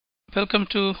Welcome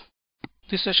to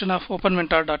this session of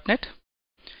OpenMentor.net.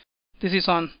 This is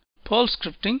on Perl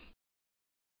scripting.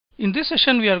 In this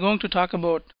session, we are going to talk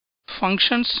about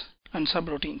functions and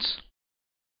subroutines.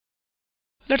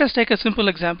 Let us take a simple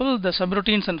example. The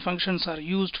subroutines and functions are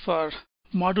used for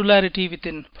modularity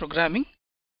within programming.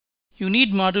 You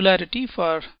need modularity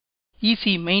for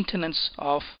easy maintenance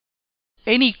of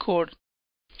any code.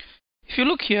 If you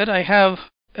look here, I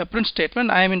have a print statement.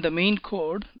 I am in the main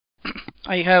code.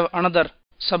 I have another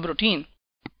subroutine.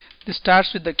 This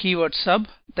starts with the keyword sub,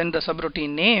 then the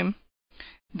subroutine name.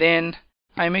 Then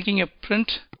I'm making a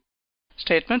print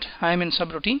statement. I am in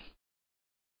subroutine.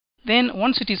 Then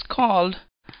once it is called,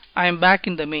 I am back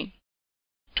in the main.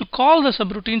 To call the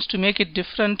subroutines, to make it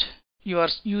different, you are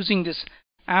using this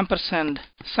ampersand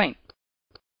sign.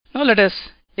 Now let us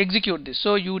execute this.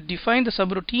 So you define the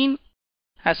subroutine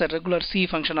as a regular C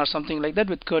function or something like that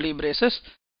with curly braces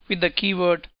with the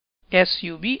keyword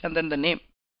sub and then the name.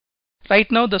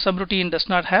 Right now the subroutine does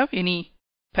not have any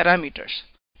parameters.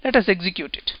 Let us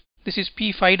execute it. This is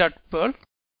p5.perl.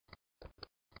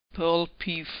 Perl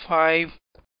p5.pl.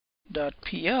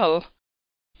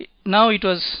 Now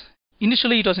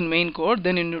initially it was in main code,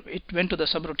 then it went to the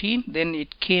subroutine, then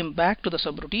it came back to the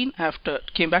subroutine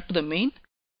came back to the main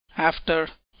after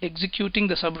executing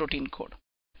the subroutine code.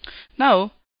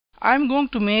 Now I'm going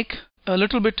to make a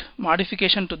little bit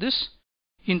modification to this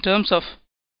in terms of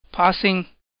passing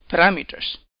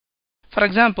parameters. For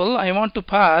example, I want to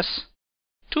pass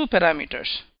two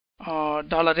parameters,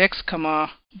 $x,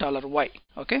 $y.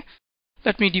 Okay,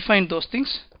 let me define those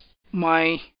things.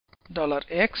 My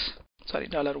 $x,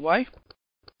 $y.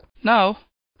 Now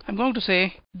I'm going to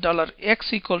say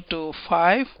 $x equal to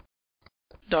 5,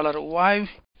 $y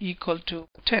equal to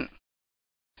 10.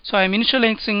 So I'm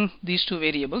initializing these two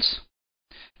variables.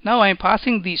 Now I'm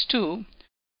passing these two.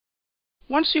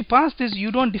 Once you pass this, you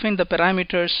don't define the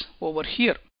parameters over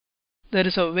here. There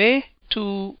is a way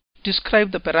to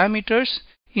describe the parameters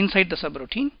inside the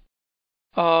subroutine.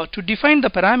 To define the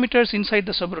parameters inside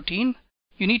the subroutine,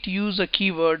 you need to use a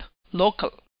keyword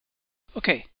local.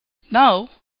 Okay, now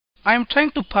I'm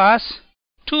trying to pass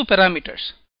two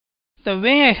parameters. The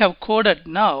way I have coded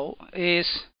now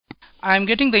is I'm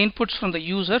getting the inputs from the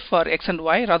user for x and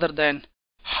y rather than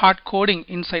hard coding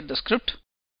inside the script.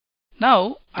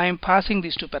 Now I am passing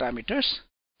these two parameters.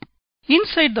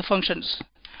 Inside the functions,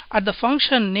 at the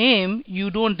function name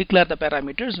you don't declare the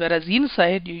parameters, whereas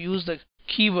inside you use the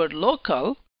keyword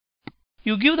local.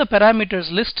 You give the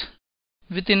parameters list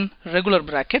within regular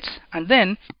brackets and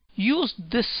then use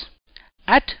this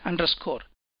 @ underscore.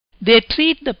 They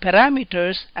treat the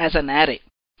parameters as an array.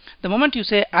 The moment you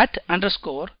say @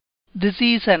 underscore, this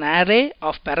is an array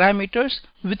of parameters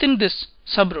within this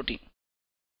subroutine.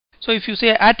 So if you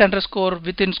say @ underscore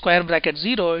within square bracket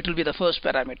 0, it will be the first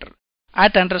parameter.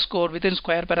 @ underscore within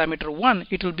square parameter 1,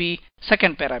 it will be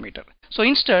second parameter. So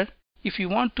instead, if you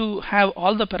want to have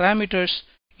all the parameters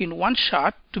in one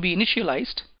shot to be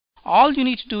initialized, all you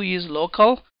need to do is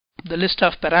local, the list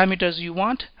of parameters you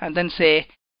want, and then say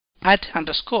 @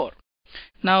 underscore.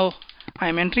 Now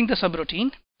I'm entering the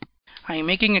subroutine. I'm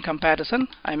making a comparison.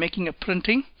 I'm making a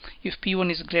printing. If P1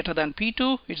 is greater than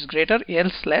P2, it's greater,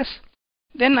 else less.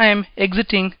 Then I am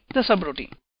exiting the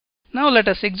subroutine. Now let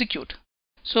us execute.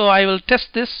 So I will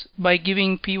test this by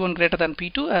giving P1 greater than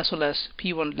P2 as well as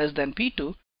P1 less than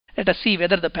P2. Let us see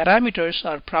whether the parameters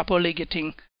are properly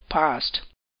getting passed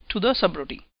to the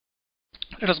subroutine.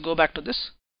 Let us go back to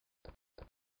this.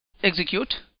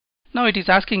 Execute. Now it is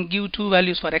asking give two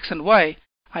values for x and y.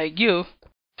 I give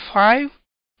 5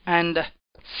 and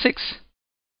 6.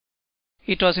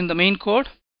 It was in the main code.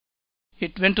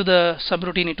 It went to the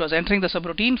subroutine. It was entering the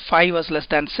subroutine. 5 was less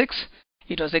than 6.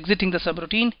 It was exiting the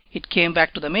subroutine. It came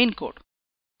back to the main code.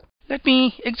 Let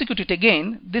me execute it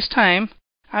again. This time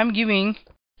I'm giving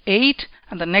 8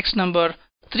 and the next number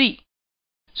 3.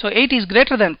 So 8 is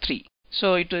greater than 3.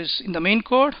 So it is in the main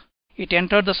code. It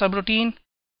entered the subroutine.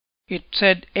 It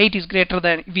said 8 is greater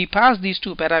than. We passed these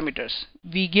two parameters.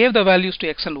 We gave the values to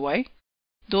x and y.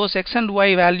 Those x and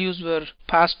y values were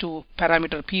passed to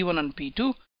parameter P1 and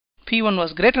P2. P1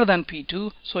 was greater than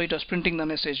P2, so it was printing the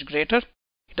message greater.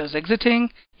 It was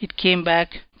exiting. It came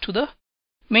back to the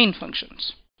main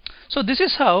functions. So this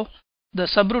is how the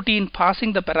subroutine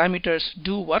passing the parameters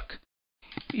do work.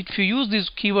 If you use this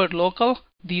keyword local,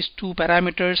 these two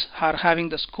parameters are having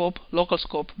the scope, local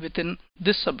scope within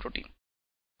this subroutine.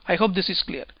 I hope this is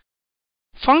clear.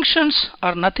 Functions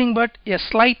are nothing but a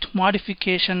slight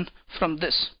modification from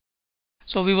this.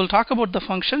 So we will talk about the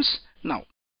functions now.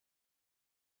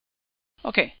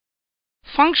 Okay,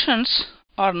 functions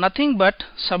are nothing but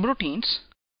subroutines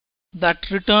that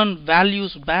return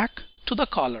values back to the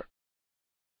caller.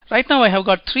 Right now I have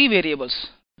got three variables,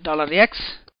 $x,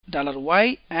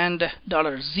 $y, and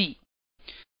 $z.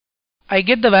 I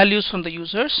get the values from the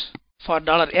users for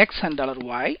 $x and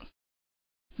 $y.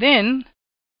 Then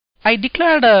I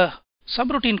declared a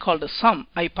subroutine called a sum.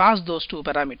 I pass those two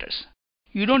parameters.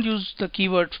 You don't use the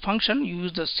keyword function, you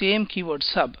use the same keyword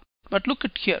sub. But look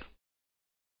at here.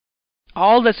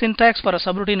 All the syntax for a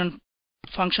subroutine and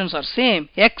functions are same,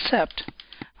 except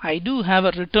I do have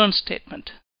a return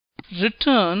statement.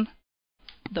 Return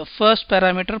the first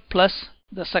parameter plus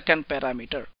the second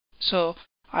parameter. So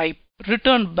I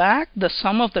return back the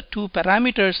sum of the two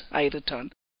parameters I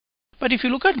returned. But if you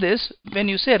look at this, when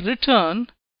you say return,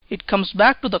 it comes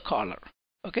back to the caller.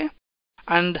 Okay?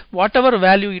 And whatever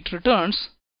value it returns,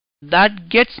 that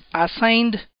gets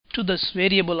assigned to this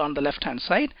variable on the left hand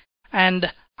side,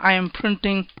 and I am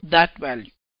printing that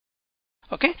value.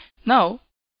 Okay? Now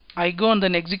I go and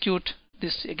then execute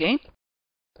this again.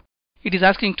 It is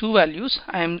asking two values.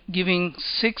 I am giving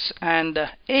 6 and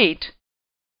 8.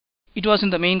 It was in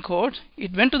the main code.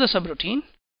 It went to the subroutine.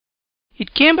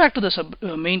 It came back to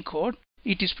the main code.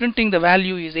 It is printing the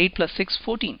value is 8 plus 6,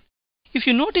 14. If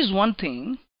you notice one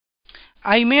thing,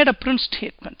 I made a print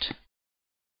statement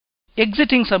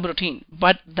exiting subroutine,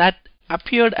 but that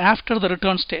appeared after the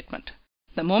return statement.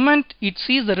 The moment it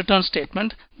sees the return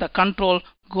statement, the control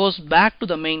goes back to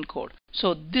the main code.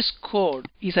 So this code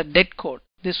is a dead code.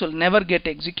 This will never get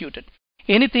executed.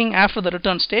 Anything after the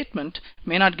return statement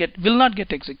will not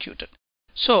get executed.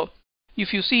 So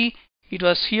if you see, it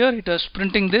was here, it was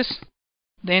printing this,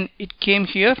 then it came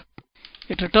here,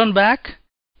 it returned back,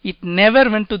 it never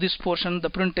went to this portion, the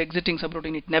print exiting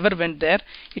subroutine, it never went there,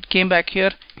 it came back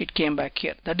here, it came back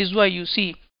here. That is why you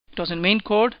see it was in main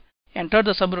code, entered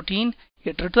the subroutine,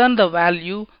 it returned the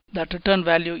value, that return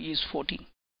value is 14.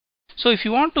 So if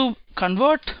you want to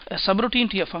convert a subroutine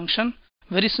to a function,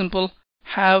 very simple,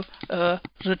 have a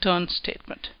return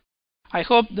statement. I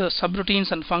hope the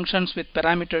subroutines and functions with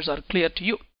parameters are clear to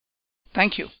you.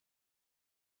 Thank you.